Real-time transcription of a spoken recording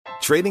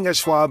Trading at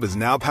Schwab is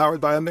now powered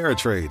by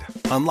Ameritrade,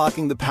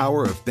 unlocking the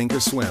power of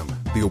Thinkorswim,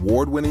 the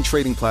award-winning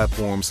trading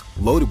platforms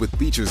loaded with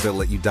features that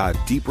let you dive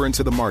deeper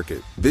into the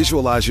market.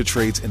 Visualize your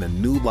trades in a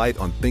new light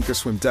on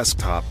Thinkorswim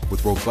desktop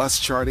with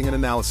robust charting and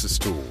analysis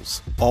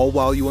tools, all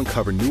while you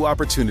uncover new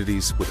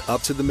opportunities with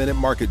up-to-the-minute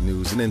market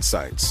news and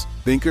insights.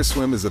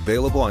 Thinkorswim is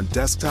available on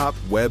desktop,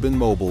 web, and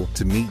mobile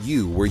to meet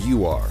you where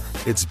you are.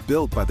 It's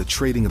built by the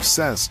trading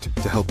obsessed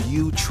to help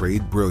you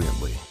trade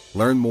brilliantly.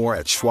 Learn more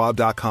at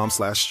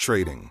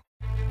schwab.com/trading.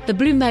 The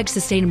Bloomberg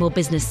Sustainable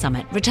Business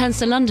Summit returns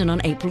to London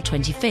on April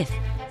 25th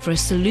for a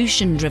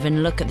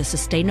solution-driven look at the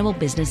sustainable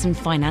business and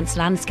finance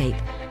landscape,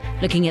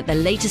 looking at the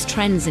latest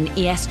trends in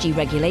ESG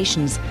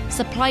regulations,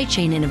 supply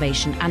chain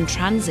innovation, and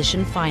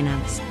transition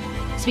finance.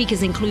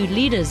 Speakers include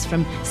leaders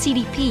from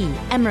CDP,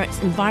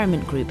 Emirates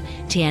Environment Group,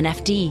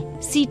 TNFD,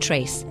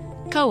 Seatrace,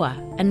 COA,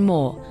 and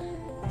more.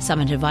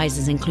 Summit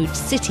advisors include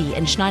Citi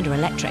and Schneider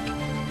Electric.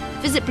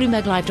 Visit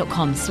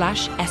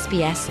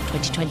BloombergLive.com/SBS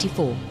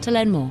 2024 to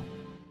learn more.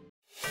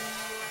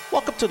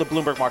 Welcome to the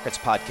Bloomberg Markets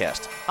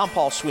Podcast. I'm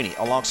Paul Sweeney,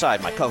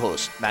 alongside my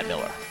co-host, Matt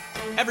Miller.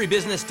 Every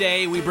business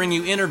day, we bring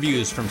you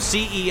interviews from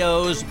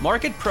CEOs,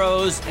 market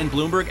pros, and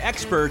Bloomberg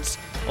experts,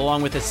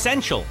 along with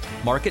essential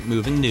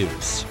market-moving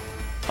news.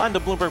 Find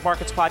the Bloomberg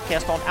Markets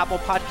Podcast on Apple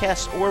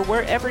Podcasts or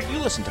wherever you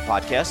listen to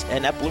podcasts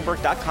and at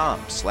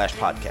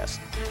Bloomberg.com/podcast.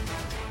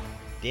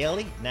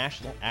 Daily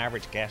national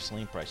average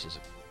gasoline prices,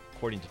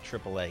 according to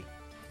AAA,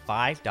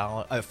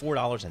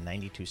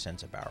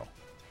 $4.92 a barrel.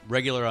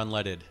 Regular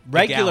unleaded.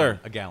 Regular.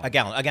 A gallon. A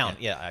gallon.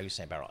 Yeah, I was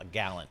saying barrel. A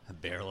gallon. A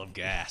barrel of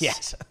gas.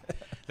 Yes.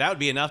 That would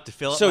be enough to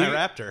fill up my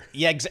Raptor.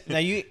 Yeah, exactly.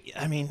 Now,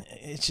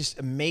 it's just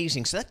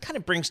amazing. So that kind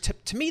of brings,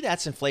 to me,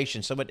 that's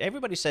inflation. So when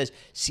everybody says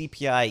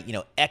CPI,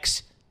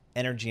 X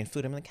energy and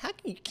food, I'm like,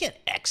 you can't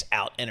X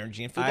out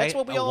energy and food. That's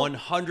what we all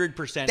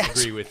 100%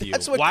 agree with you.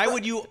 Why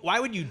would you?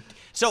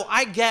 So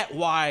I get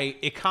why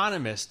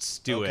economists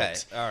do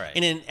it all right.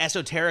 in an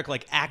esoteric,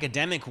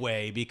 academic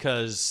way,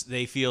 because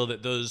they feel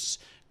that those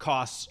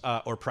costs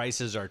or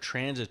prices are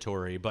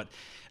transitory. But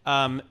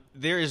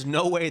there is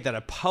no way that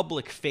a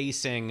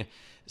public-facing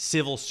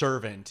civil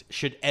servant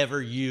should ever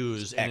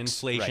use an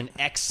inflation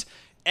X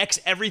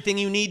everything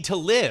you need to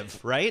live,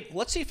 right?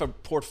 Let's see if a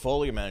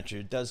portfolio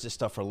manager does this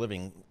stuff for a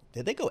living.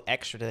 Did they go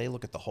extra? Did they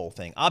look at the whole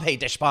thing? Abhay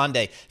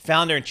Deshpande,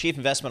 founder and chief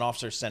investment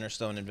officer of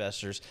Centerstone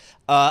Investors.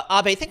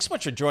 Abhay, thanks so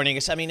much for joining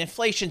us. I mean,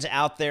 inflation's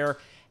out there.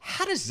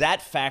 How does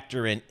that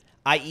factor in,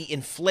 i.e.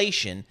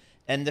 inflation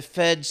and the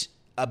Fed's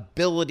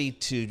ability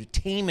to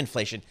tame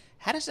inflation?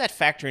 How does that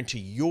factor into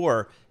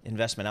your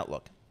investment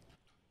outlook?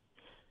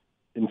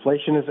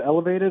 Inflation is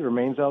elevated,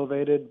 remains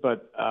elevated,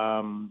 but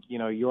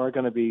you are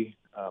going to be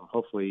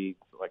hopefully,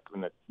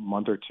 in a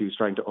month or two,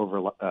 starting to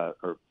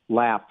or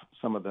lap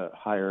some of the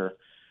higher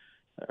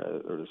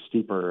or the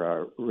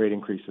steeper rate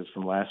increases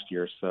from last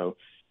year. So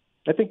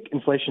I think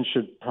inflation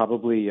should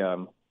probably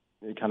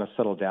kind of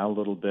settle down a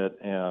little bit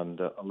and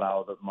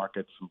allow the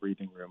market some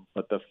breathing room.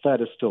 But the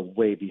Fed is still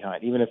way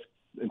behind. Even if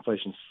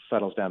inflation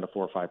settles down to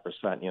 4 or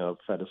 5%, the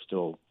Fed is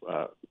still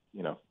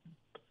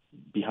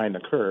behind the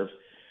curve.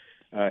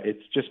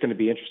 It's just going to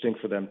be interesting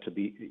for them to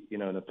be,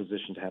 in a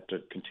position to have to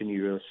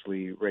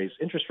continuously raise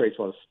interest rates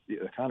while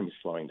the economy is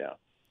slowing down.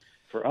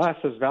 For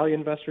us as value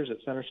investors at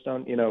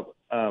Centerstone,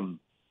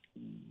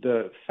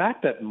 the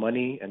fact that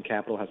money and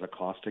capital has a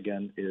cost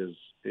again is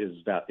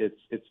that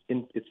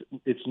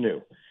it's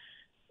new,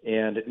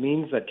 and it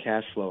means that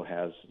cash flow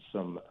has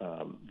some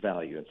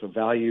value. And so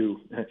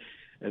value,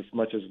 as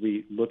much as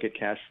we look at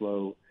cash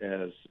flow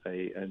as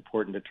an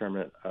important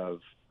determinant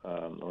of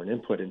or an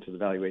input into the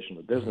valuation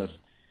of a business.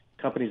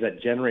 Companies that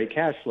generate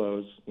cash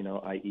flows,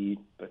 i.e.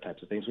 the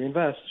types of things we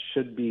invest,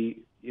 should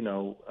be,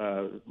 in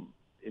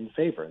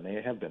favor, and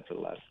they have been for the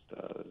last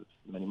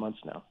many months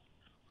now.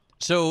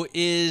 So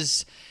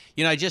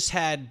I just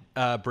had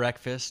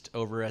breakfast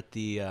over at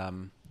the,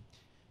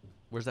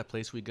 where's that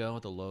place we go?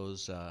 The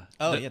Lowe's,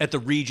 at the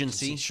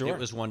Regency. Sure. It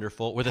was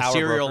wonderful. With a Power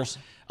serial brokers.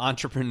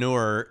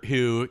 entrepreneur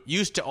who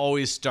used to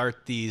always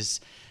start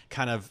these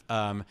kind of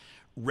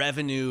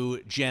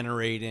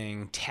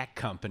revenue-generating tech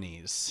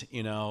companies,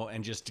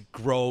 and just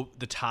grow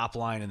the top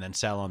line and then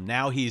sell them.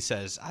 Now he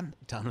says, I'm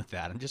done with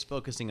that. I'm just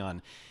focusing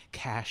on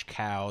cash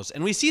cows.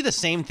 And we see the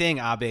same thing,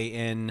 Abe,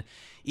 in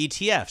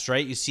ETFs,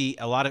 right? You see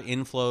a lot of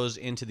inflows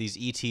into these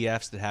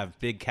ETFs that have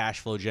big cash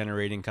flow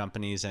generating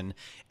companies and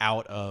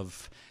out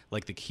of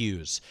the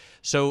Qs.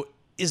 So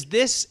is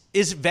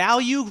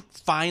value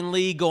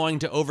finally going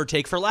to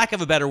overtake, for lack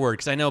of a better word,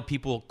 because I know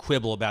people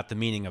quibble about the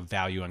meaning of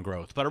value and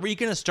growth, but are we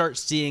going to start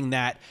seeing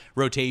that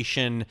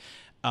rotation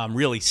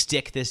really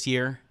stick this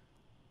year?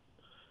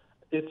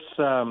 It's,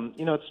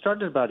 it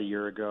started about a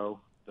year ago,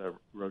 the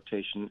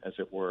rotation, as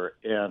it were,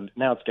 and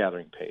now it's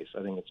gathering pace.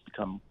 I think it's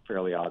become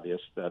fairly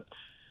obvious that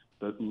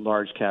the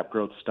large cap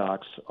growth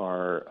stocks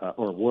are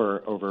or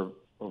were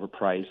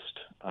overpriced,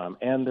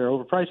 and they're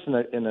overpriced in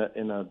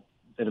an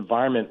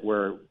environment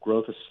where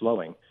growth is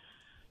slowing.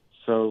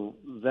 So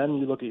then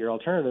you look at your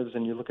alternatives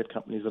and you look at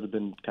companies that have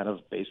been kind of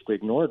basically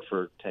ignored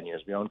for 10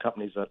 years. We own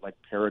companies that like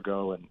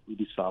Perigo and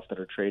Ubisoft that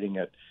are trading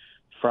at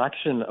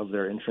fraction of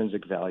their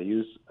intrinsic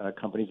values,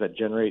 companies that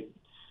generate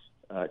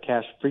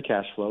free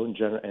cash flow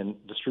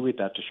and distribute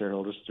that to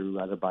shareholders through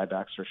either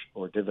buybacks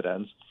or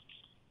dividends.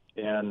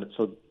 And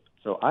so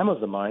I'm of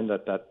the mind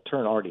that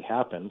turn already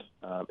happened.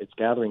 It's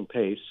gathering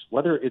pace.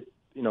 Whether it,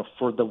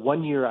 for the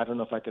 1 year, I don't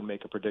know if I can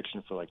make a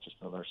prediction for like just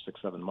another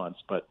 6-7 months,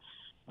 but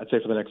I'd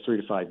say for the next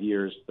 3 to 5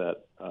 years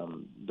that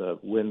the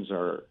winds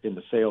are in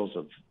the sails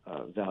of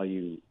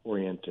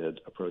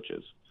value-oriented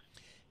approaches.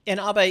 And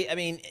Abe, I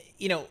mean,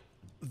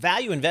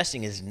 value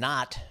investing is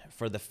not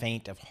for the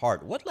faint of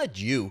heart. What led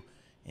you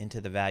into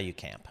the value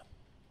camp?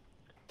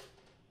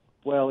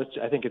 Well,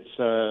 I think it's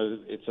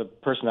a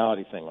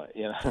personality thing,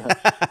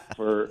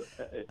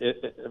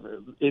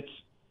 it's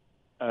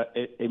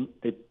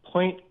a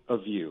point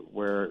of view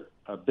where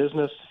a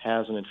business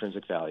has an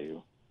intrinsic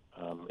value.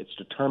 It's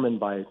determined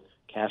by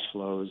cash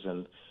flows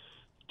and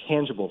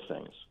tangible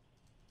things,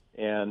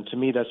 and to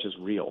me, that's just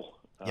real.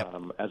 Yep.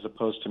 As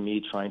opposed to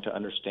me trying to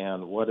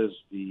understand what is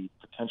the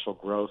potential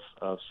growth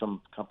of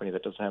some company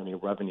that doesn't have any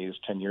revenues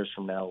 10 years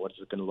from now. What is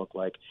it going to look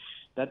like?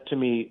 That to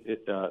me,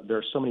 there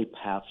are so many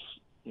paths,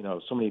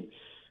 so many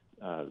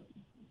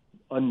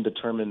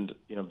undetermined,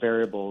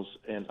 variables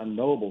and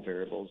unknowable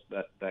variables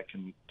that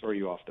can throw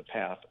you off the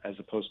path, as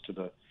opposed to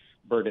the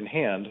bird in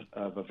hand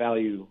of a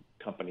value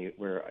company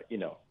where I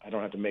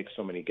don't have to make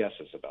so many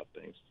guesses about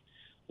things.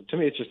 But to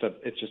me, it's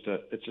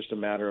just a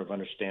matter of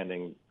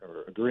understanding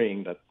or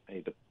agreeing that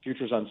the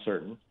future is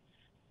uncertain.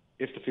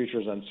 If the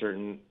future is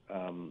uncertain,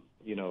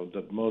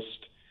 the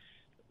most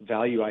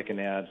value I can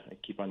add, I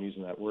keep on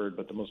using that word,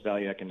 but the most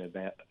value I can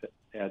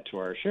add to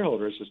our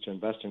shareholders is to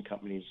invest in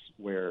companies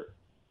where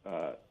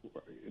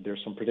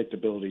there's some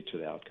predictability to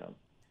the outcome.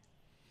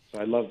 So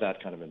I love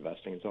that kind of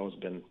investing. It's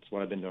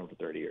what I've been doing for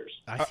 30 years.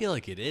 I feel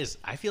like it is.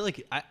 I feel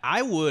like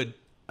I would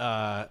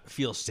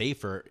feel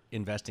safer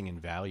investing in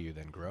value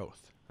than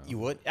growth. You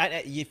would?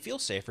 You feel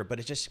safer, but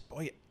it's just,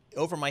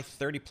 over my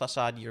 30-plus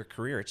odd year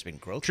career, it's been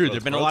growth. True, growth, there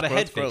have been growth, a lot of growth,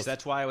 head fakes. growth.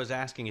 That's why I was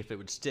asking if it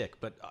would stick.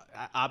 But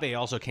Abe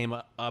also came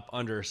up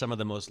under some of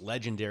the most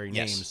legendary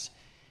names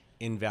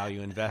in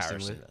value investing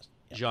with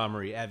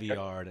Jean-Marie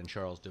Eviard and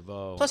Charles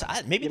DeVoe. Plus,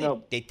 maybe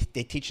they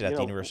teach it at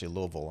the University of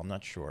Louisville. I'm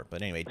not sure.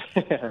 But anyway,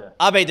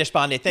 Abe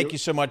Deshpande, thank you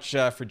so much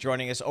for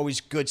joining us.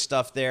 Always good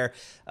stuff there.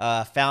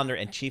 Founder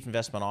and Chief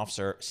Investment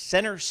Officer,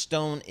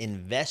 Centerstone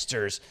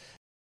Investors.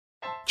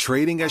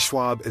 Trading at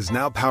Schwab is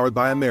now powered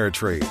by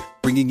Ameritrade,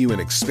 bringing you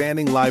an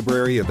expanding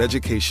library of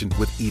education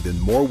with even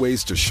more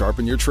ways to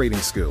sharpen your trading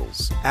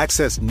skills.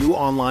 Access new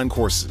online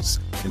courses,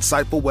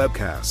 insightful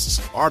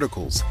webcasts,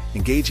 articles,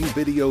 engaging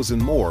videos,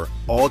 and more,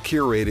 all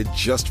curated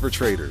just for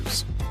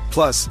traders.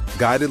 Plus,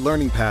 guided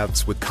learning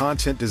paths with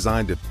content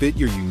designed to fit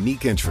your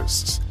unique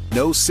interests.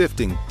 No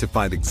sifting to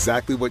find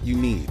exactly what you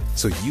need,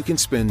 so you can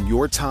spend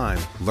your time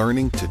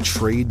learning to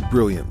trade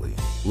brilliantly.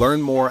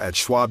 Learn more at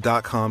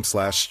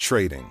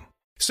schwab.com/trading.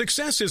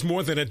 Success is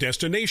more than a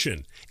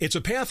destination. It's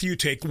a path you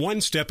take one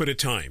step at a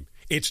time.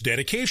 It's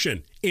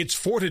dedication, it's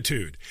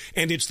fortitude,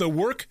 and it's the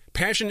work,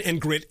 passion,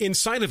 and grit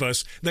inside of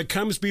us that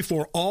comes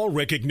before all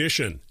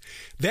recognition.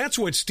 That's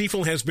what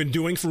Stifel has been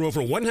doing for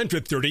over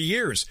 130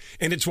 years,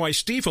 and it's why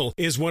Stifel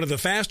is one of the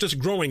fastest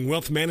growing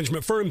wealth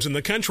management firms in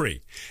the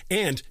country.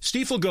 And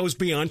Stifel goes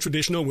beyond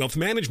traditional wealth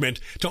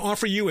management to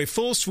offer you a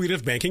full suite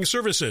of banking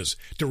services,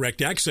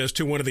 direct access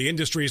to one of the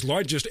industry's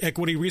largest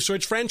equity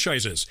research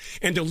franchises,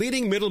 and a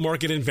leading middle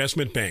market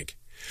investment bank.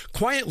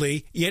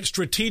 Quietly, yet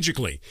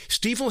strategically,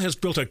 Stifel has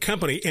built a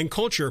company and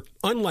culture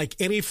unlike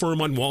any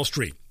firm on Wall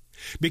Street.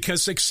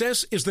 Because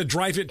success is the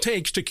drive it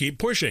takes to keep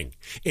pushing.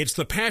 It's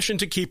the passion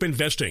to keep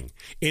investing.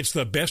 It's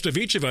the best of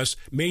each of us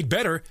made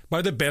better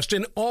by the best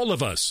in all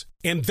of us.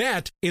 And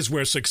that is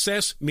where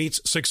success meets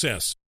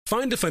success.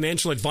 Find a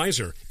financial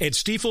advisor at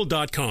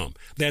Stifel.com.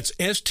 That's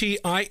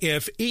STIFEL.com.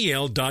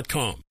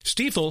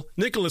 Stifel,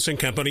 Nicholas &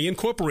 Company,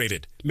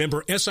 Incorporated.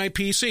 Member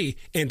SIPC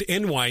and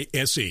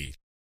NYSE.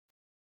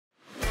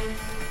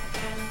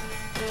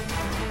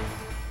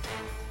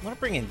 I want to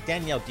bring in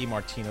Danielle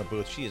DiMartino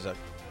Booth. She is a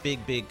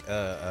big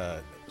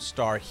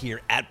star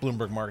here at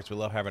Bloomberg Markets. We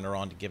love having her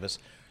on to give us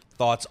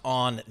thoughts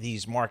on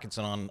these markets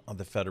and on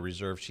the Federal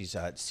Reserve. She's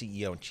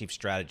CEO and Chief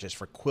Strategist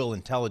for Quill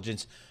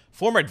Intelligence,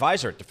 former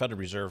advisor at the Federal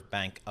Reserve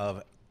Bank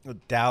of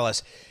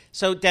Dallas.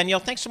 So, Danielle,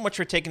 thanks so much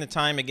for taking the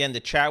time again to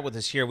chat with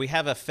us here. We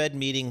have a Fed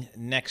meeting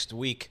next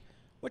week.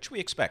 What should we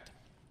expect?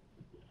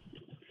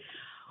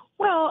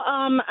 Well,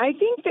 I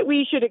think that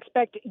we should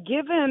expect,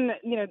 given,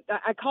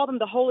 I call them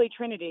the Holy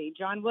Trinity,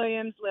 John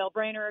Williams, Lael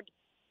Brainerd,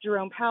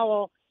 Jerome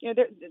Powell,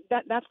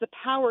 that's the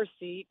power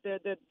seat,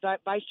 the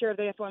vice chair of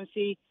the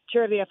FOMC,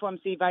 chair of the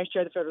FOMC, vice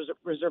chair of the Federal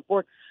Reserve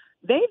Board.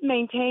 They've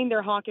maintained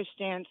their hawkish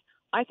stance.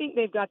 I think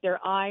they've got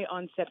their eye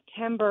on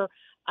September.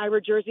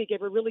 Ira Jersey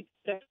gave a really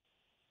good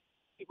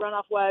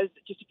runoff was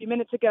just a few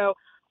minutes ago.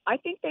 I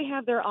think they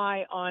have their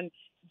eye on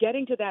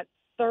getting to that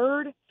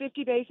third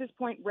 50 basis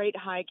point rate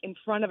hike in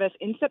front of us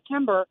in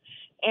September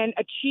and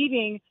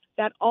achieving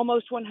that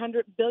almost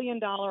 $100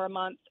 billion a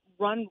month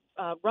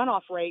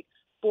runoff rate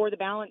for the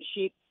balance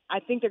sheet. I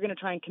think they're going to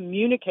try and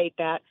communicate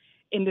that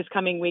in this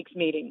coming week's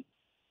meeting.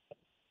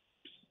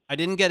 I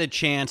didn't get a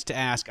chance to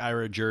ask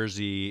Ira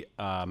Jersey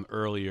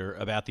earlier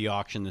about the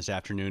auction this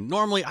afternoon.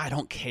 Normally, I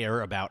don't care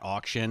about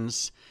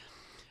auctions.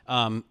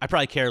 I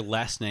probably care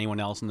less than anyone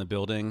else in the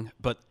building.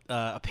 But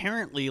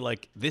apparently,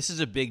 this is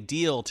a big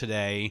deal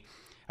today.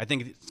 I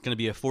think it's going to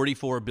be a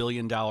 $44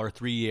 billion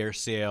 3-year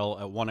sale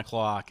at 1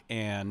 o'clock.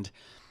 And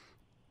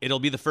it'll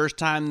be the first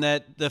time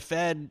that the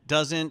Fed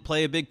doesn't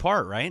play a big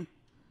part, right?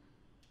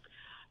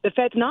 The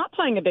Fed's not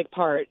playing a big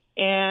part.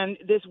 And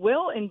this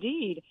will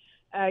indeed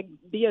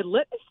be a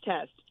litmus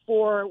test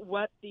for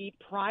what the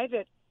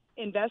private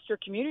investor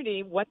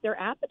community, what their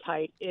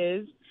appetite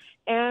is.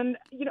 And,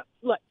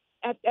 look,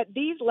 at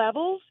these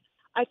levels,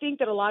 I think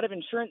that a lot of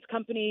insurance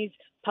companies,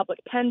 public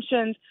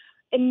pensions,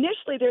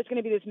 initially there's going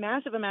to be this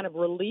massive amount of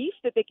relief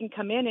that they can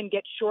come in and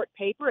get short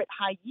paper at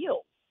high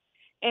yield.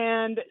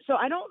 And so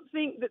I don't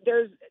think that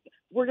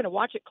we're going to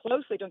watch it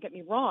closely, don't get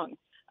me wrong.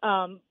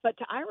 But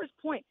to Ira's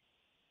point,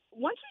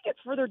 once we get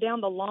further down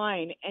the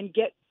line and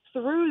get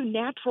through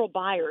natural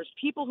buyers,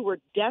 people who are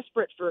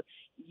desperate for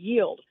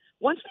yield,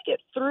 once we get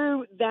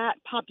through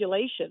that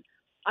population,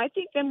 I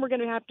think then we're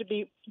going to have to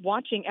be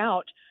watching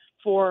out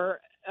for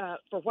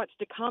what's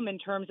to come in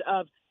terms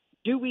of,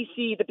 do we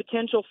see the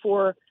potential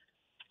for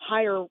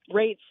higher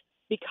rates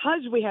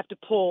because we have to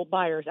pull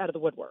buyers out of the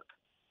woodwork?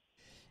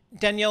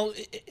 Danielle,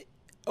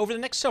 over the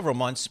next several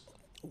months,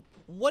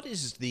 what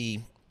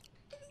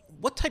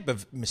type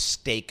of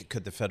mistake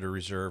could the Federal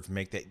Reserve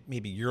make that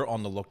maybe you're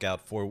on the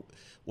lookout for,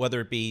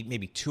 whether it be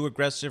maybe too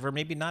aggressive or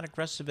maybe not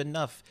aggressive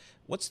enough?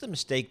 What's the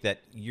mistake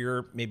that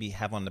you're maybe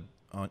have on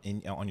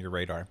your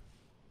radar?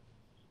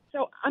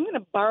 So I'm going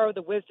to borrow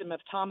the wisdom of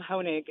Tom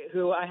Honig,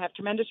 who I have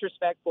tremendous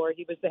respect for.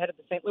 He was the head of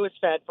the St. Louis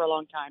Fed for a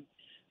long time.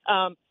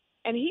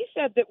 And he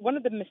said that one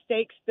of the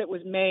mistakes that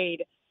was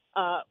made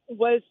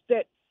was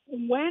that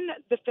when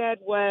the Fed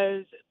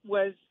was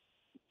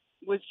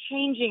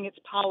changing its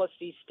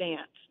policy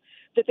stance,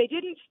 that they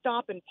didn't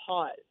stop and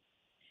pause.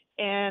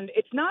 And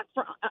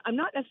I'm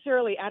not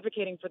necessarily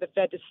advocating for the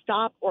Fed to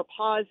stop or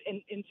pause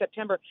in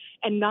September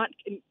and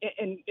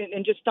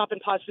just stop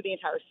and pause for the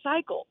entire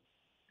cycle.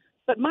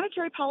 But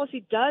monetary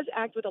policy does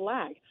act with a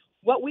lag.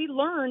 What we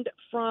learned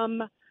from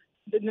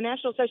the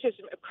National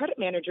Association of Credit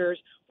Managers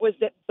was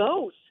that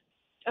both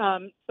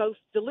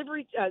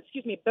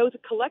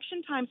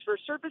collection times for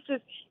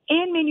services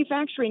and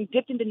manufacturing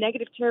dipped into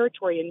negative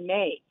territory in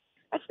May.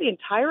 That's the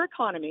entire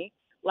economy.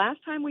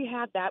 Last time we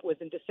had that was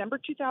in December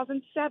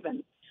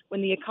 2007,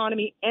 when the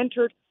economy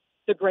entered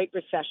the Great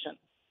Recession.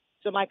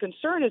 So my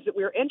concern is that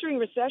we're entering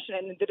recession,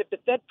 and that if the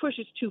Fed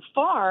pushes too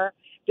far,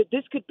 that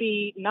this could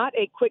be not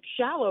a quick,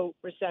 shallow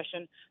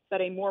recession,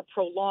 but a more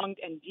prolonged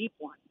and deep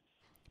one.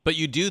 But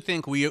you do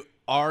think we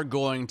are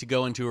going to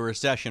go into a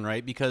recession,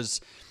 right?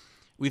 Because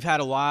we've had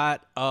a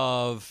lot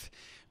of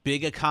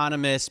big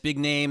economists, big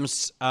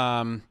names,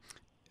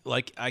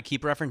 like I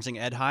keep referencing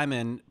Ed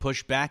Hyman,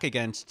 push back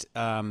against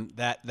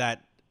that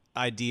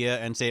idea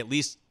and say at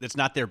least it's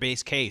not their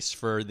base case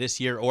for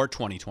this year or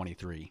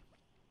 2023.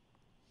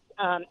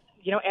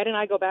 Ed and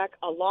I go back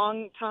a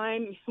long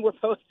time. We're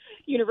both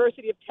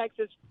University of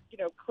Texas,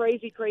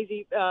 crazy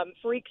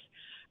freaks.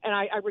 And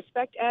I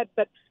respect Ed,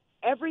 but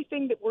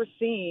everything that we're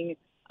seeing,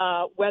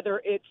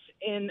 whether it's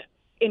in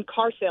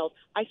car sales,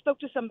 I spoke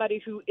to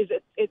somebody who is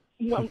at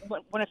one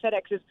of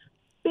FedEx's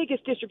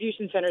biggest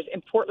distribution centers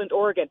in Portland,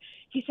 Oregon.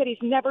 He said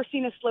he's never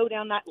seen a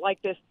slowdown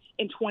like this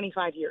in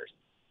 25 years,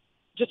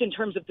 just in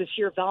terms of the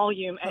sheer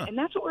volume. And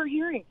that's what we're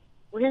hearing.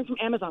 We're hearing from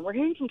Amazon. We're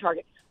hearing from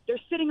Target. They're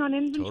sitting on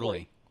inventory.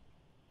 Totally.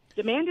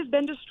 Demand has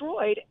been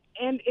destroyed,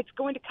 and it's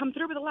going to come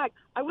through with a lag.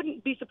 I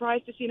wouldn't be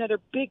surprised to see another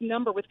big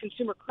number with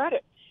consumer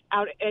credit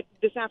out later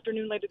this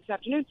afternoon,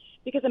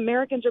 because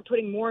Americans are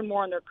putting more and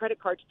more on their credit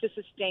cards to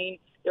sustain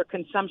their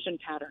consumption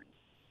patterns.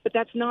 But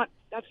that's not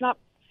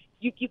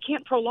you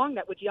can't prolong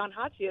that, which Jan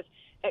Hatzius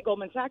at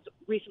Goldman Sachs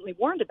recently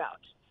warned about.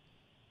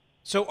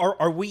 So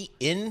are we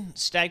in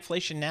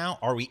stagflation now?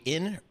 Are we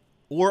in,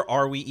 or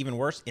are we even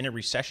worse, in a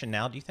recession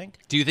now, do you think?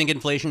 Do you think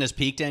inflation has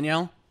peaked,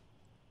 Danielle?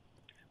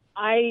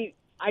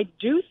 I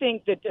do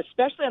think that,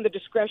 especially on the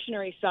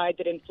discretionary side,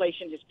 that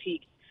inflation has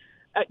peaked.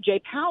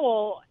 Jay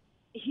Powell,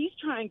 he's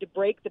trying to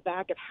break the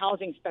back of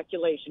housing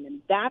speculation,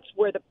 and that's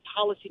where the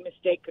policy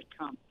mistake could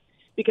come,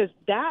 because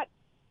that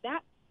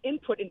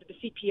input into the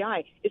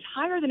CPI is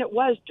higher than it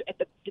was at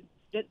the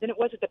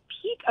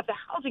peak of the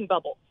housing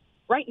bubble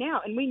right now,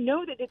 and we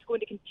know that it's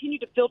going to continue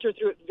to filter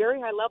through at very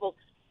high levels,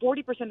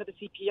 40% of the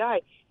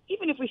CPI,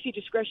 even if we see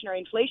discretionary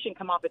inflation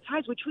come off its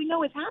highs, which we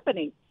know is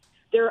happening.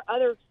 There are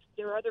other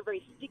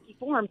very sticky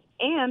forms,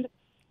 and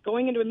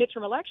going into a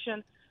midterm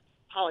election,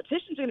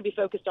 politicians are going to be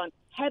focused on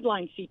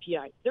headline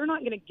CPI. They're not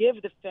going to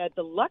give the Fed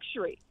the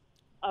luxury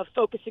of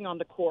focusing on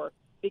the core,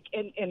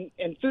 and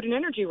food and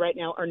energy right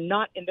now are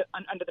not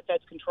under the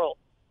Fed's control.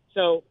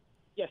 So,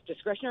 yes,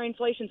 discretionary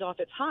inflation's off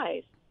its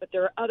highs, but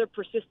there are other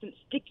persistent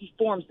sticky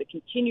forms that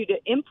continue to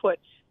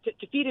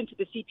feed into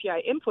the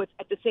CPI inputs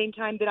at the same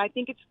time that I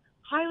think it's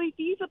highly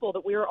feasible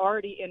that we are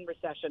already in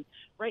recession.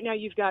 Right now,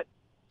 you've got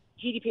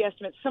GDP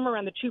estimates somewhere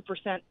around the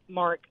 2%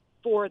 mark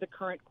for the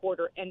current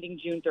quarter ending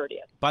June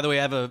 30th. By the way,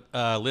 I have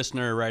a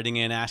listener writing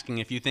in asking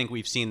if you think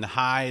we've seen the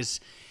highs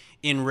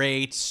in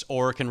rates,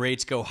 or can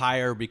rates go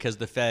higher because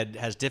the Fed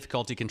has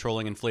difficulty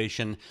controlling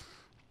inflation.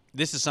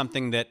 This is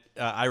something that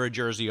Ira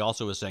Jersey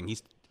also is saying.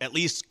 He's at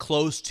least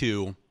close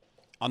to,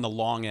 on the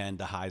long end,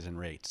 the highs in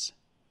rates.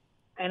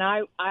 And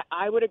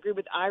I would agree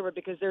with Ira,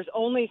 because there's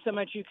only so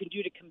much you can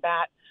do to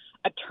combat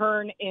a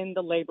turn in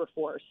the labor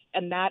force,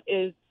 and that's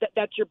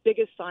your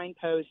biggest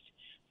signpost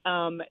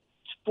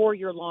for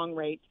your long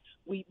rates.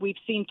 We've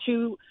seen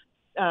two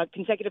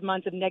consecutive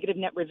months of negative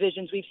net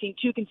revisions. We've seen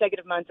 2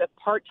 consecutive months of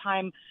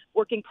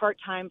working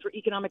part-time for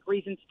economic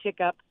reasons tick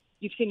up.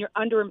 You've seen your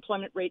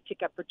underemployment rate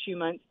tick up for 2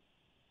 months.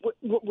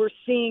 We're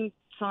seeing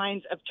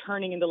signs of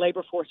turning in the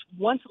labor force.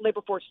 Once the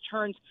labor force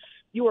turns,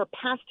 you are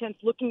past tense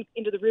looking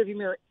into the rearview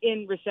mirror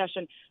in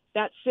recession.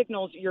 That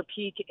signals your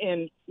peak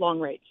in long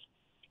rates.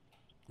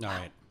 All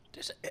right.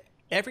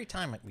 Every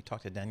time we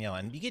talk to Danielle,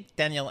 and you get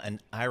Danielle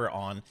and Ira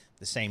on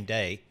the same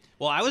day.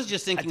 Well, I was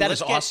just thinking that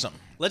is awesome.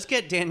 Let's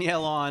get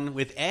Danielle on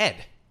with Ed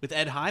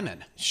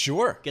Hyman.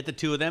 Sure. Get the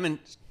two of them. And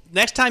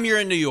next time you're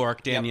in New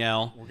York,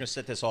 Danielle, we're going to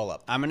set this all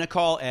up. I'm going to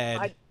call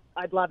Ed.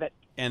 I'd love it.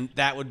 And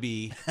that would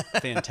be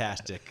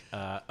fantastic.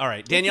 All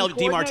right. Danielle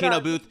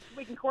DiMartino Booth.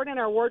 We can coordinate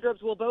our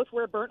wardrobes. We'll both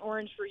wear burnt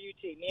orange for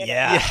UT.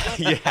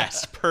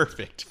 Yes.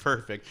 Perfect.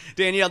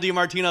 Danielle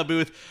DiMartino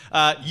Booth,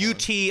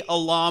 UT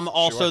alum,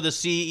 also the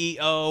CEO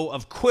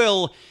of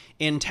Quill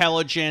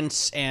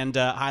Intelligence, and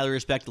highly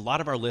respected. A lot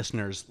of our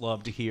listeners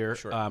love to hear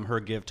her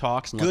give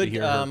talks. And love to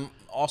hear her.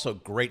 Also,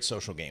 great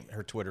social game.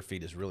 Her Twitter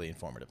feed is really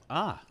informative.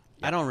 I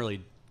don't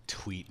really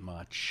tweet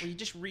much. Well, you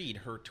just read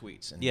her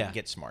tweets and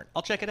get smart.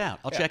 I'll check it out.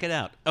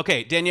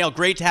 Okay, Danielle,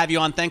 great to have you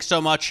on. Thanks so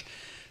much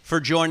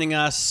for joining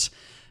us.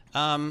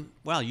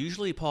 Wow,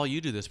 usually, Paul, you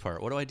do this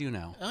part. What do I do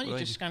now? Oh, you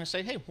just kind of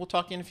say, hey, we'll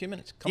talk to you in a few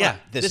minutes. Come on.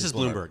 This is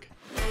Bloomberg.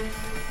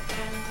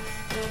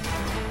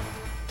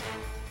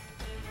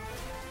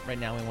 Right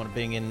now, we want to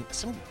bring in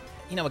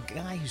a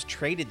guy who's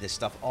traded this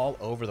stuff all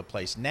over the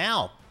place.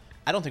 Now,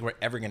 I don't think we're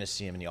ever going to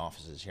see him in the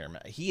offices here.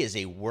 He is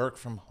a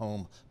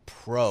work-from-home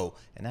pro,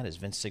 and that is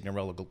Vince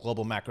Signorello,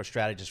 global macro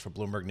strategist for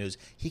Bloomberg News.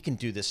 He can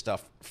do this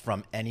stuff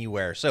from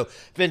anywhere. So,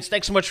 Vince,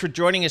 thanks so much for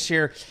joining us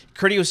here.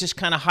 Curdy was just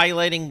kind of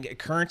highlighting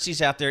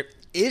currencies out there.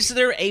 Is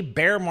there a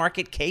bear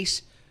market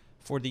case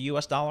for the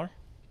U.S. dollar?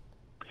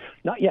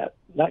 Not yet.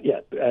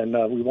 And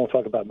we won't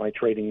talk about my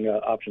trading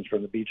options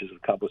from the beaches of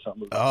Cabo San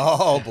Lucas.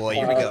 Oh, boy,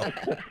 here we go.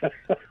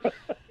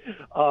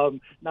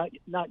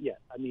 Not yet.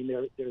 I mean,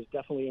 there's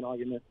definitely an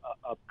argument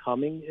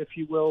upcoming, if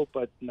you will,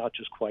 but not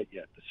just quite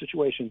yet. The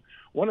situation,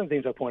 one of the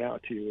things I point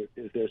out to you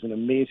is there's an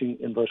amazing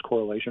inverse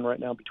correlation right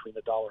now between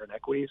the dollar and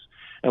equities.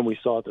 And we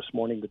saw it this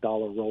morning. The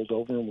dollar rolled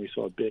over, and we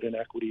saw a bid in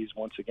equities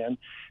once again.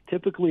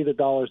 Typically, the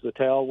dollar's the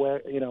tail,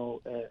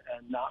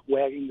 and not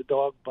wagging the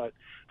dog. But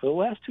for the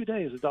last 2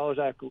 days, the dollar's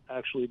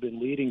actually been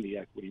leading the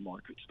equity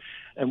markets.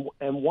 And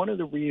one of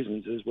the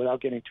reasons is,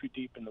 without getting too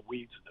deep in the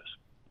weeds of this,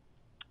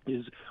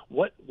 is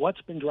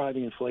what's been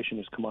driving inflation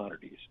is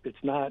commodities.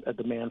 It's not a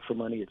demand for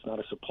money. It's not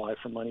a supply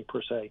for money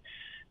per se.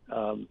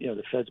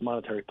 The Fed's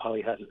monetary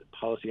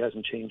policy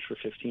hasn't changed for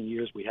 15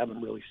 years. We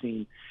haven't really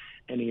seen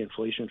any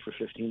inflation for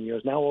 15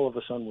 years. Now all of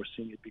a sudden we're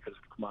seeing it because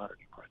of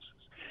commodity prices.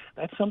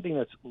 That's something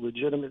that's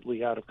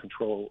legitimately out of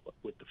control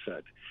with the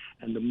Fed.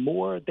 And the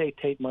more they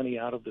take money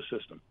out of the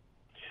system,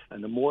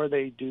 and the more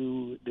they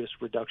do this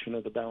reduction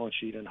of the balance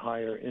sheet and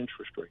higher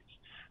interest rates,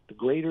 the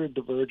greater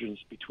divergence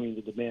between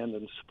the demand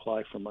and the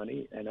supply for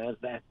money. And as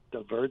that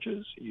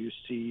diverges, you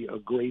see a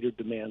greater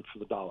demand for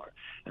the dollar.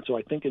 And so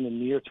I think in the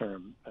near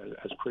term,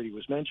 as Pretty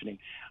was mentioning,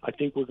 I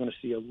think we're going to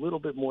see a little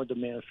bit more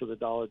demand for the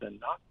dollar than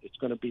not. It's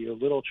going to be a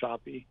little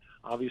choppy.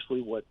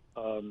 Obviously, what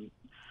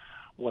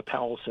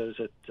Powell says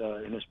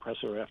in his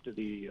presser after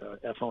the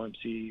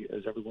FOMC,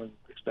 as everyone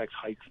expects,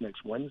 hikes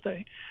next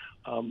Wednesday.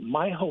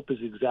 My hope is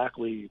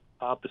exactly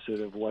opposite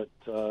of what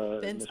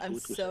Vince, Ms.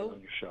 Booth was saying on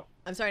your show.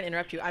 I'm sorry to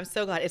interrupt you. I'm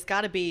so glad. It's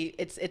got to be.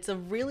 It's a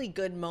really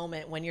good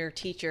moment when your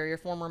teacher, your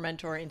former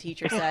mentor and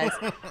teacher, says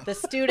the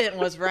student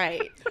was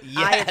right.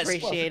 Yes. I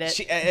appreciate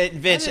it.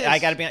 Vince, I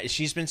got to be honest.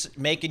 She's been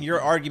making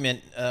your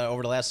argument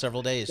over the last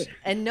several days,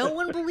 and no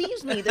one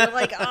believes me. They're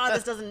like,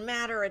 this doesn't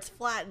matter. It's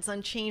flat. It's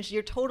unchanged.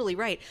 You're totally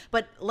right.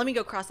 But let me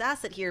go cross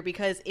asset here,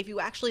 because if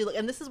you actually look,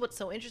 and this is what's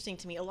so interesting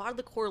to me, a lot of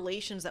the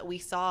correlations that we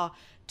saw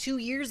 2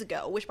 years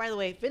ago, which, by the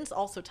way, Vince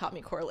also taught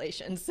me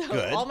correlations. So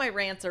Good. All my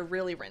rants are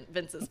really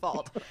Vince's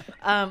fault.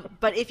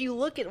 But if you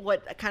look at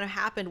what kind of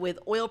happened with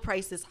oil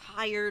prices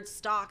higher,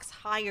 stocks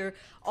higher,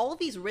 all of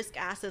these risk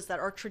assets that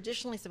are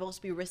traditionally supposed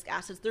to be risk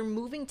assets, they're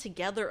moving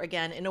together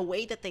again in a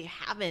way that they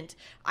haven't,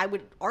 I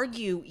would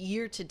argue,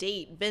 year to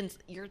date. Vince,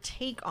 your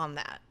take on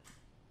that?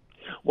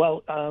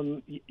 Well,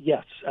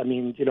 yes. I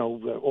mean,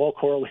 all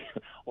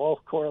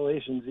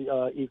correlations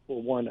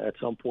equal one at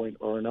some point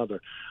or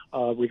another.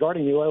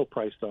 Regarding the oil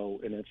price, though,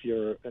 and if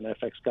you're an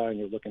FX guy and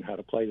you're looking how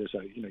to play this,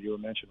 you were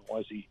mentioning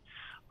Aussie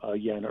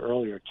yen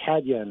earlier.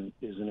 CAD yen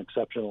is an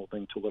exceptional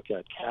thing to look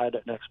at. CAD,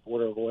 an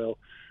exporter of oil.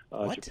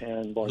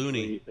 Japan,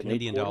 largely Loonie,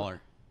 Canadian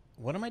dollar.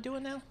 What am I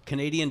doing now?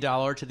 Canadian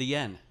dollar to the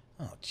yen.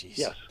 Oh, jeez.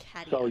 Yes.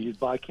 CAD So yen.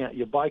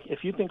 you buy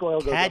if you think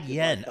oil goes CAD up, you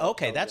buy yen. CAD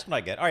Okay, that's what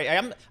I get. All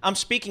right, I'm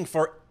speaking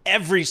for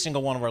every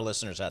single one of our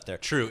listeners out there.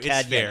 True, it's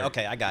CAD yen. fair.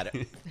 Okay, I got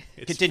it.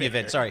 Continue,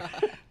 fair. Vince. Sorry.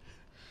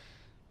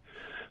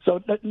 So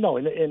no,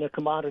 in a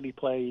commodity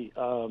play,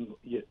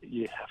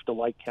 you have to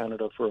like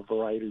Canada for a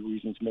variety of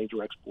reasons.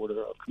 Major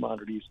exporter of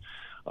commodities,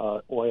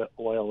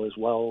 oil as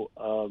well.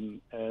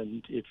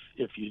 And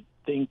if you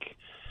think,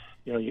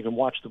 you can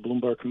watch the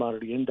Bloomberg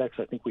Commodity Index.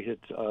 I think we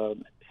hit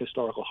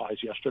historical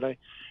highs yesterday.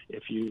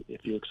 If you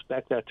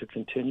expect that to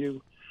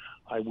continue,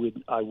 I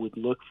would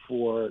look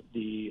for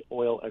the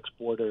oil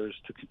exporters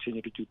to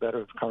continue to do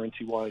better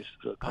currency-wise.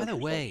 By the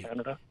way,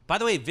 Canada.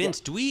 Vince,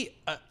 do we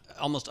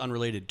almost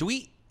unrelated? Do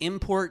we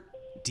import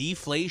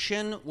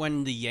deflation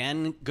when the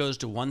yen goes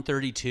to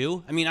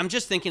 132? I mean, I'm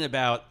just thinking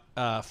about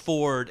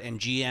Ford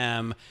and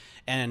GM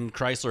and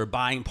Chrysler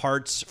buying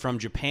parts from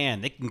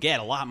Japan. They can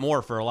get a lot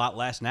more for a lot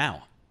less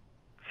now.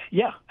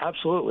 Yeah,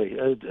 absolutely.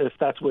 If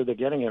that's where they're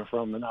getting it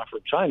from, and not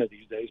from China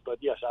these days. But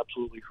yes,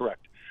 absolutely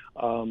correct.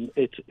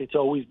 It's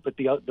always, but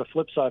the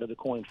flip side of the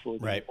coin for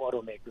the Right.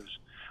 automakers,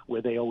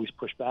 where they always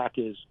push back,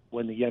 is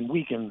when the yen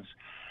weakens.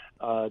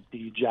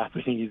 The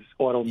Japanese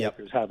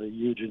automakers have a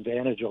huge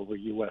advantage over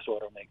U.S.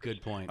 automakers.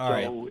 Good point. All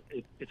right. So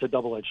it's a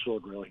double-edged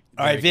sword, really.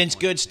 All right, Vince,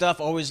 good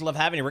stuff. Always love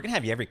having you. We're going to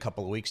have you every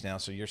couple of weeks now,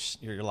 so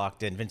you're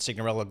locked in. Vince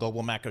Signorella,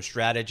 global macro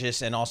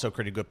strategist, and also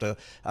Krithi Gupta,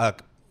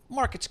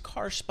 markets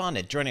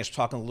correspondent, joining us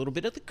talking a little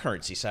bit of the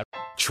currency side.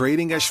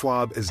 Trading at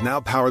Schwab is now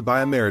powered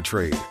by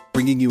Ameritrade,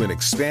 bringing you an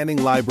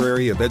expanding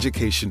library of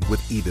education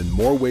with even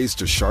more ways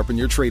to sharpen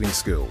your trading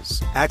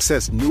skills.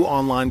 Access new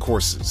online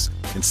courses,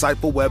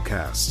 insightful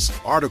webcasts,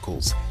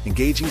 articles,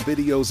 engaging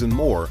videos, and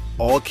more,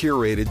 all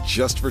curated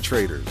just for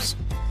traders.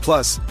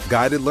 Plus,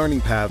 guided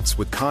learning paths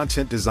with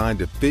content designed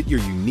to fit your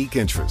unique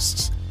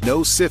interests.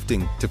 No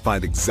sifting to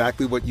find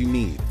exactly what you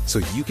need, so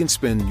you can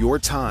spend your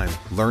time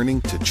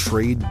learning to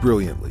trade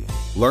brilliantly.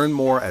 Learn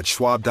more at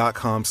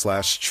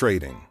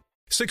schwab.com/trading.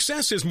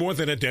 Success is more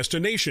than a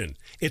destination.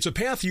 It's a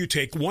path you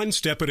take one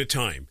step at a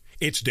time.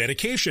 It's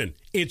dedication,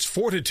 it's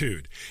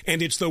fortitude,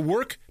 and it's the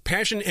work,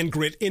 passion, and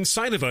grit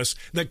inside of us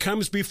that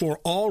comes before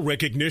all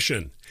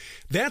recognition.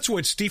 That's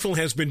what Stifel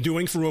has been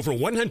doing for over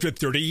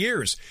 130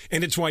 years,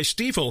 and it's why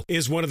Stifel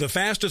is one of the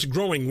fastest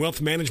growing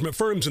wealth management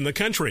firms in the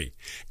country.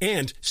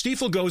 And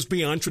Stifel goes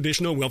beyond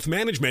traditional wealth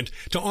management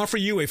to offer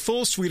you a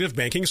full suite of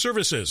banking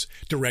services,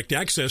 direct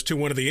access to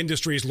one of the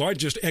industry's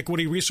largest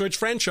equity research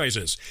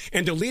franchises,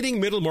 and a leading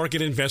middle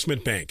market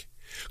investment bank.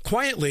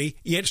 Quietly,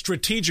 yet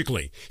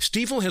strategically,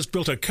 Stifel has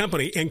built a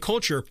company and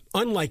culture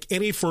unlike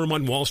any firm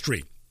on Wall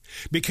Street.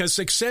 Because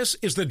success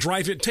is the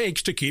drive it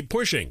takes to keep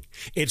pushing.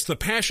 It's the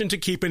passion to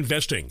keep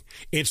investing.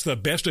 It's the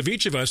best of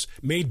each of us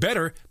made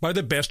better by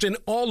the best in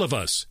all of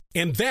us.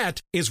 And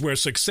that is where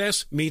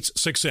success meets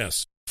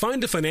success.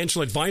 Find a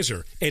financial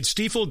advisor at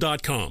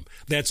Stifel.com.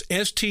 That's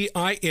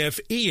STIFEL.com.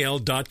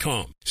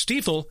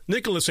 Stifel,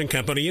 Nicholas &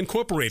 Company,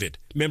 Incorporated.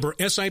 Member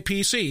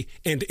SIPC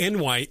and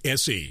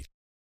NYSE.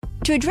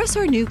 To address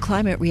our new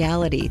climate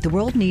reality, the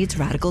world needs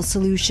radical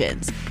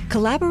solutions.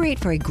 Collaborate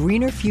for a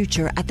greener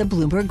future at the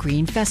Bloomberg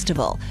Green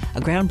Festival,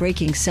 a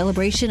groundbreaking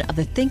celebration of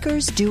the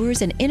thinkers,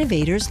 doers, and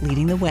innovators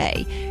leading the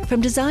way.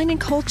 From design and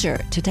culture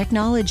to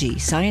technology,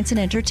 science, and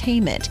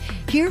entertainment,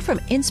 hear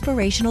from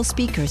inspirational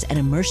speakers and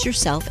immerse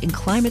yourself in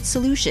climate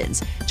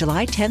solutions.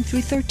 July 10th through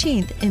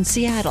 13th in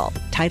Seattle.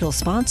 Title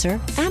sponsor,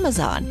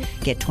 Amazon.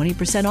 Get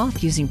 20%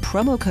 off using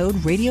promo code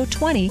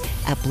RADIO20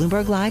 at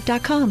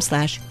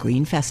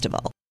BloombergLive.com/Green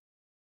Festival.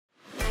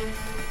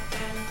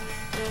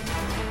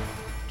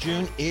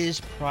 June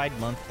is Pride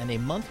Month, and a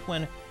month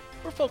when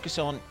we're focused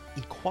on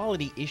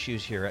equality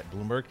issues here at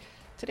Bloomberg.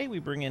 Today we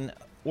bring in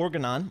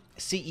Organon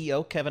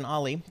CEO Kevin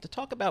Ali to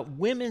talk about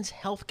women's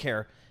health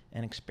care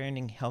and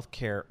expanding health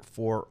care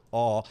for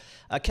all.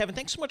 Kevin,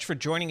 thanks so much for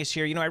joining us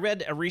here. I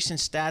read a recent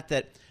stat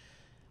that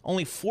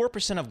only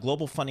 4% of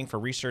global funding for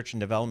research and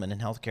development in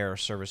healthcare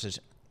services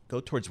go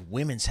towards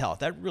women's health.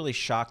 That really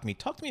shocked me.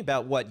 Talk to me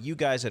about what you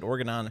guys at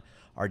Organon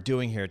are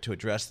doing here to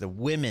address the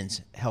women's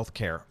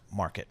healthcare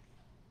market.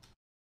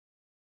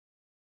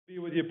 Be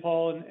with you,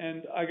 Paul,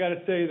 and I got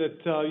to say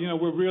that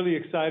we're really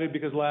excited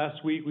because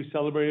last week we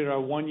celebrated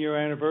our 1-year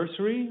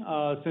anniversary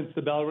since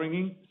the bell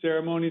ringing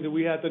ceremony that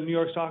we had at the New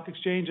York Stock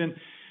Exchange, and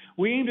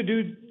we aim to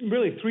do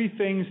really 3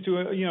 things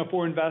to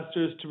for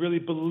investors to really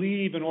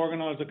believe in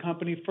Organon as a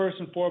company. First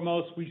and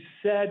foremost, we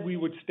said we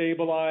would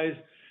stabilize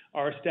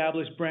our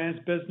established brands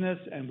business,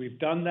 and we've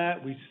done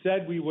that. We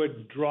said we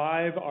would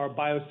drive our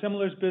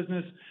biosimilars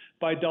business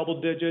by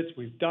double digits.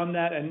 We've done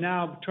that, and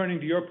now turning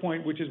to your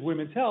point, which is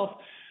women's health.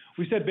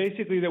 We said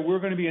basically that we're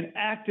going to be an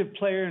active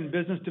player in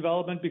business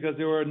development because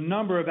there were a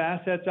number of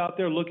assets out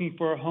there looking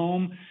for a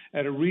home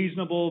at a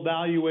reasonable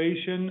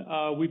valuation.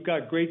 We've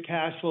got great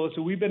cash flow.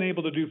 So we've been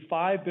able to do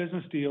 5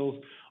 business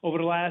deals over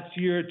the last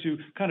year to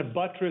kind of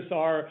buttress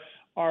our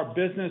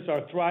business,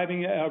 our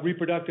thriving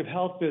reproductive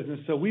health business.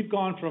 So we've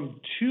gone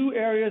from 2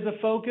 areas of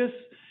focus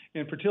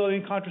in fertility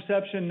and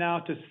contraception now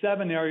to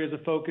 7 areas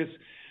of focus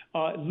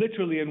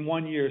literally in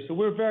 1 year. So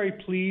we're very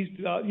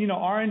pleased.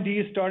 R&D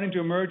is starting to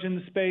emerge in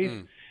the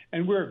space.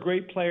 And we're a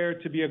great player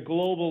to be a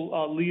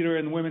global leader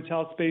in the women's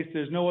health space.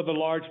 There's no other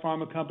large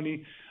pharma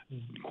company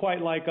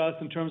quite like us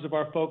in terms of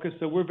our focus.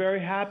 So we're very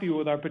happy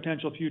with our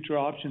potential future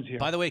options here.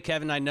 By the way,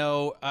 Kevin, I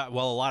know, a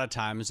lot of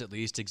times at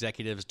least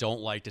executives don't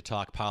like to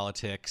talk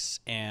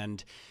politics,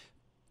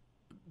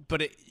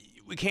 but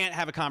we can't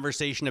have a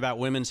conversation about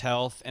women's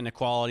health and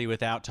equality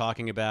without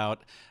talking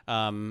about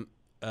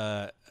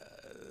the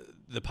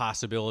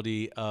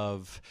possibility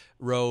of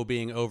Roe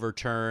being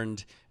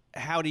overturned.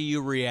 How do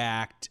you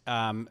react?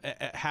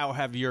 How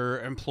have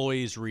your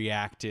employees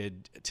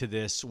reacted to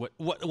this?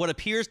 What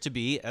appears to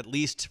be, at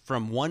least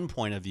from one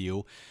point of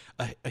view,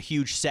 a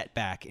huge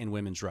setback in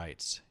women's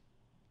rights?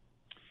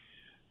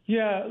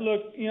 Yeah,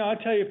 look, I'll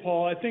tell you,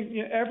 Paul, I think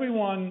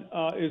everyone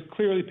is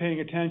clearly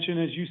paying attention.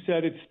 As you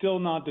said, it's still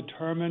not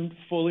determined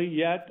fully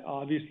yet.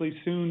 Obviously,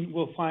 soon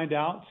we'll find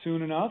out,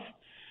 soon enough.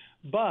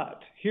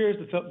 But here's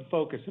the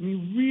focus.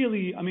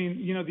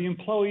 The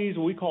employees,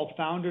 what we call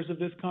founders of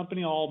this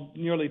company, all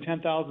nearly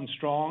 10,000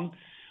 strong,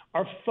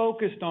 are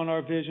focused on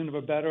our vision of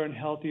a better and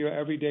healthier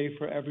every day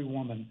for every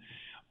woman.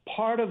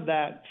 Part of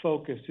that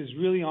focus is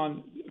really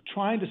on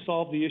trying to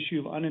solve the issue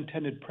of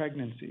unintended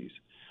pregnancies,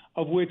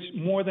 of which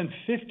more than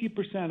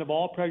 50% of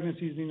all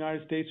pregnancies in the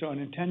United States are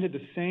unintended.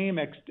 The same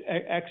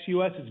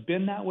ex-U.S. has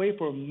been that way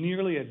for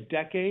nearly a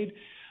decade.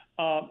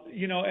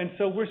 And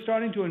so we're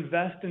starting to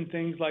invest in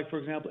things like, for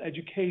example,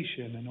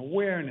 education and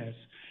awareness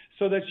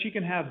so that she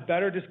can have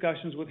better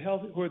discussions with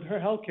her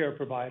healthcare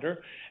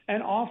provider,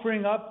 and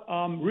offering up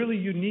really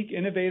unique,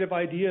 innovative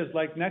ideas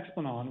like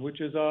Nexplanon,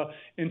 which is a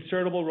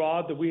insertable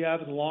rod that we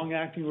have as a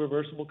long-acting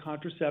reversible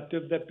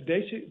contraceptive that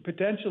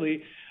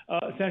potentially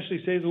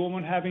essentially saves a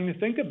woman having to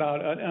think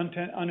about an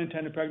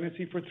unintended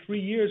pregnancy for 3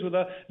 years with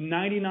a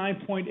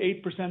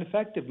 99.8%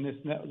 effectiveness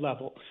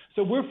level.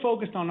 So we're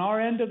focused on our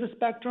end of the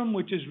spectrum,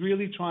 which is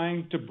really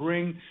trying to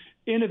bring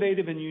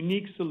innovative and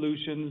unique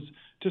solutions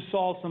to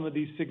solve some of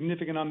these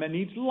significant unmet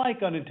needs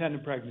like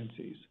unintended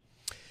pregnancies.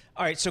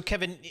 All right, so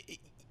Kevin,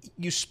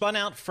 you spun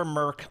out from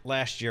Merck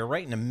last year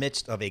right in the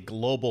midst of a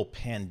global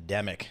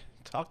pandemic.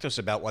 Talk to us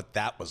about what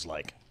that was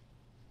like.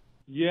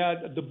 Yeah,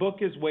 the book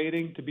is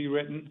waiting to be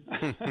written.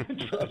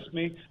 Trust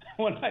me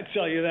when I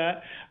tell you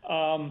that.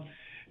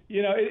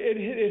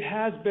 It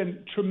has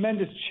been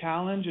tremendous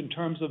challenge in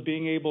terms of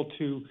being able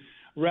to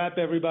wrap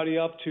everybody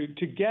up to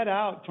get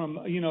out from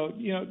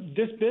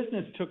this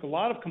business took a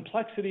lot of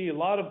complexity, a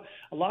lot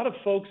of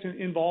folks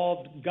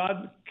involved,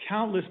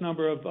 countless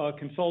number of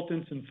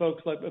consultants and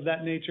folks of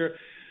that nature.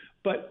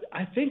 But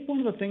I think one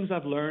of the things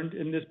I've learned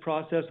in this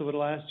process over the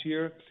last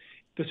year,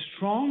 the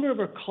stronger of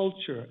a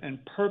culture and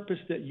purpose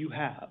that you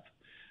have,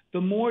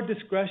 the more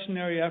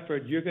discretionary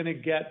effort you're going to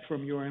get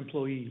from your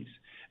employees.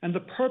 And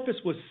the purpose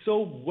was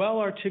so well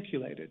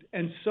articulated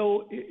and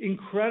so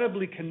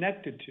incredibly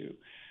connected to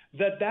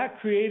that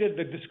created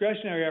the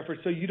discretionary effort.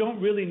 So you don't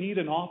really need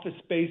an office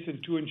space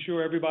to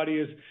ensure everybody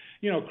is,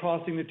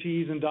 crossing the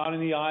T's and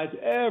dotting the I's.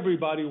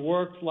 Everybody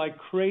worked like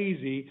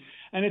crazy.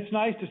 And it's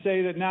nice to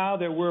say that now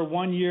that we're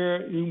 1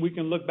 year, we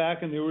can look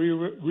back in the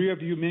rear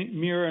view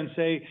mirror and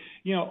say,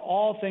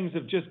 all things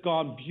have just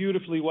gone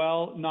beautifully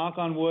well, knock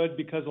on wood,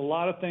 because a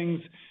lot of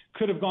things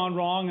could have gone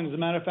wrong. And as a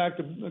matter of fact,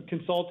 the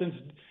consultants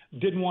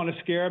didn't want to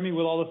scare me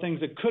with all the things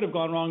that could have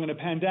gone wrong in a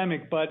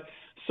pandemic. But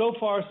so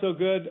far, so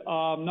good.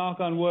 Knock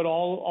on wood,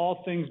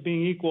 all things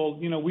being equal,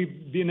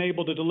 we've been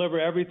able to deliver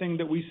everything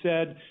that we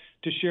said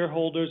to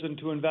shareholders and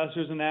to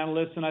investors and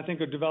analysts, and I think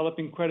are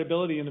developing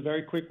credibility in a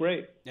very quick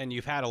rate. And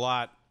you've had a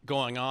lot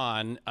going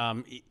on,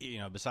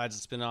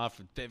 besides the spinoff,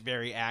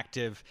 very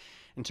active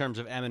in terms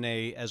of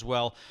M&A as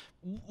well.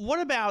 What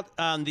about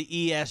the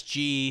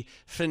ESG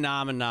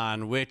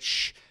phenomenon,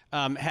 which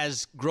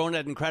has grown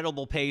at an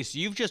incredible pace?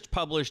 You've just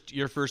published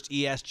your first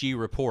ESG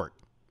report.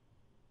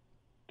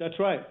 That's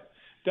right.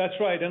 That's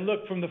right. And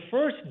look, from the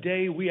first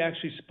day we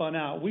actually spun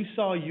out, we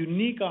saw a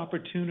unique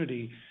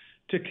opportunity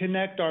to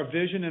connect our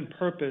vision and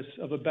purpose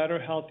of a better,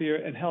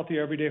 healthier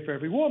every day for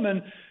every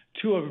woman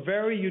to a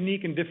very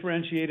unique and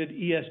differentiated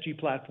ESG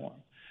platform.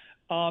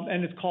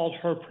 And it's called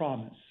Her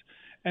Promise.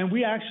 And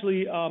we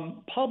actually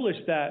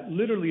published that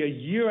literally a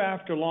year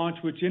after launch,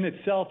 which in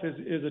itself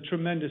is a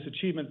tremendous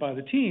achievement by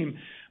the team.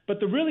 But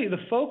the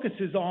focus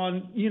is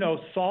on,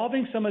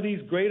 solving some of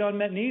these great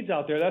unmet needs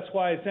out there. That's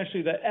why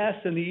essentially the S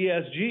in the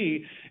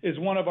ESG is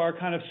one of our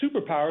kind of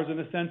superpowers, in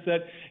the sense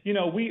that,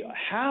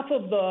 half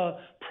of the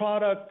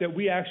product that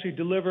we actually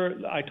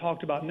deliver, I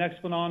talked about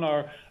Nexplanon,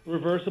 our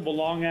reversible,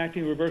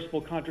 long-acting,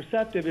 reversible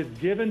contraceptive, is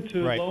given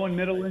to low and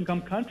middle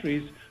income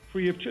countries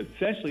free of,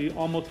 essentially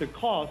almost at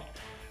cost.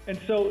 And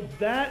so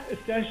that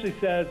essentially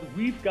says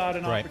we've got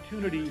an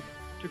opportunity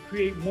to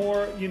create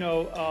more,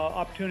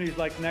 opportunities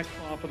like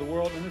Nexplanon for the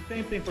world, and the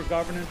same thing for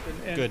governance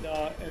and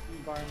the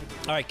environment.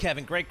 All right,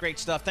 Kevin, great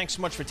stuff. Thanks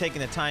so much for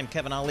taking the time.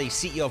 Kevin Ali,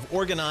 CEO of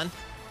Organon,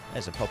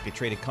 as a publicly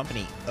traded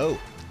company.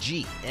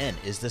 OGN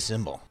is the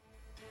symbol.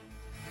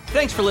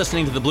 Thanks for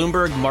listening to the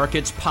Bloomberg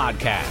Markets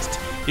Podcast.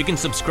 You can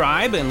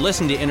subscribe and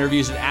listen to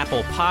interviews at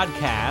Apple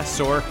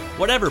Podcasts or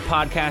whatever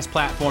podcast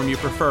platform you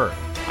prefer.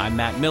 I'm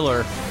Matt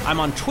Miller. I'm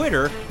on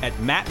Twitter at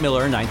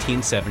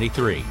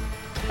MattMiller1973.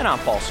 And I'm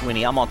Paul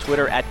Sweeney. I'm on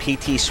Twitter at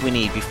PT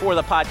Sweeney. Before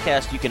the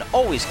podcast, you can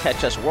always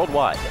catch us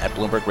worldwide at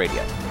Bloomberg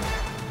Radio.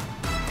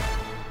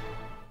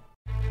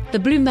 The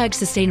Bloomberg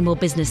Sustainable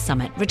Business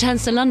Summit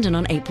returns to London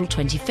on April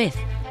 25th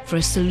for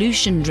a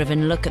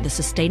solution-driven look at the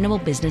sustainable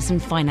business and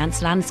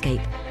finance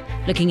landscape,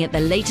 looking at the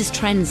latest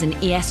trends in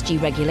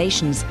ESG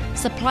regulations,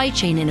 supply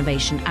chain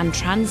innovation, and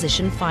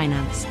transition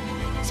finance.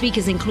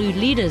 Speakers include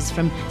leaders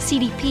from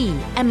CDP,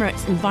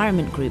 Emirates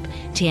Environment Group,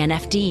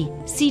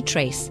 TNFD,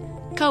 C-Trace,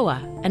 COA,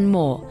 and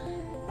more.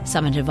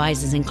 Summit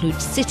advisors include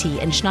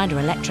Citi and Schneider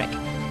Electric.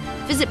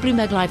 Visit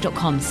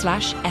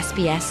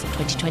BloombergLive.com/SBS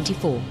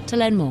 2024 to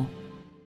learn more.